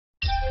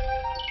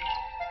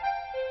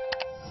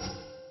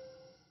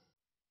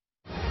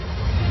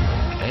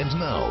And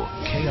now,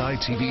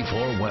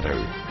 KITV4 weather.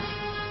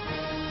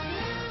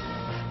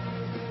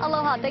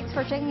 Aloha, thanks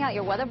for checking out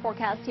your weather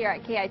forecast here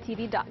at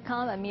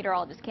KITV.com. I'm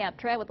meteorologist Camp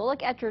Trey with a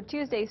look at your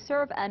Tuesday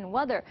surf and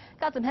weather.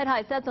 Got some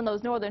head-high sets on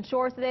those northern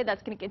shores today.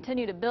 That's going to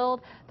continue to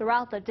build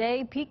throughout the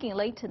day, peaking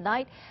late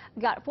tonight.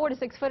 We've got 4 to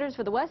 6 footers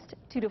for the west,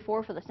 2 to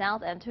 4 for the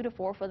south, and 2 to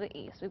 4 for the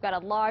east. We've got a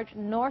large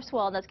north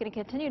swell that's going to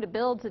continue to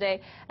build today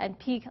and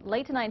peak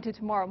late tonight into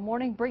tomorrow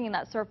morning, bringing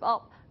that surf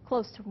up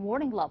close to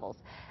warning levels.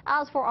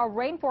 As for our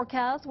rain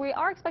forecast, we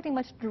are expecting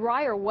much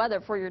drier weather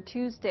for your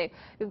Tuesday.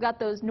 We've got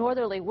those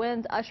northerly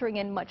winds ushering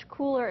in much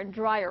cooler and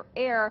drier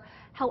air.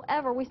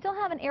 However, we still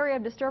have an area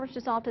of disturbance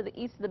just off to the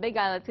east of the Big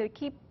Island. It's going to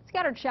keep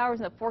scattered showers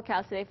in the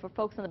forecast today for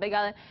folks on the Big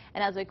Island.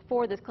 And as we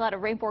forward this cloud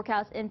of rain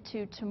forecast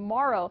into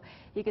tomorrow,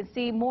 you can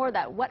see more of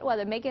that wet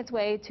weather making its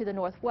way to the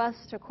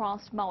northwest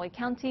across Maui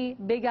County,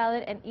 Big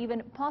Island, and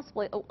even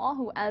possibly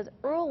Oahu as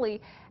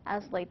early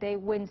as late day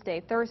Wednesday.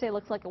 Thursday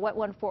looks like a wet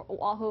one for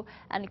Oahu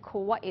and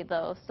Kauai,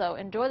 though. So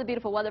enjoy the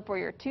beautiful weather for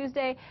your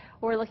Tuesday.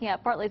 We're looking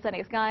at partly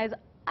sunny skies.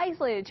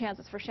 Isolated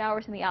chances for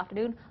showers in the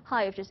afternoon,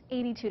 high of just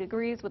 82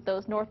 degrees with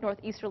those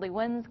north-northeasterly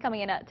winds coming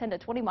in at 10 to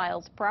 20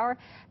 miles per hour.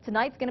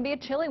 Tonight's going to be a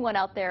chilly one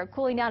out there,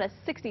 cooling down to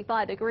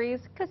 65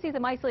 degrees. Could see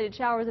some isolated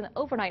showers in the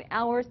overnight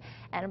hours,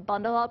 and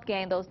bundle up,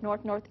 gang those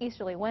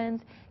north-northeasterly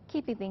winds,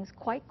 keeping things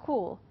quite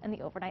cool in the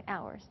overnight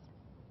hours.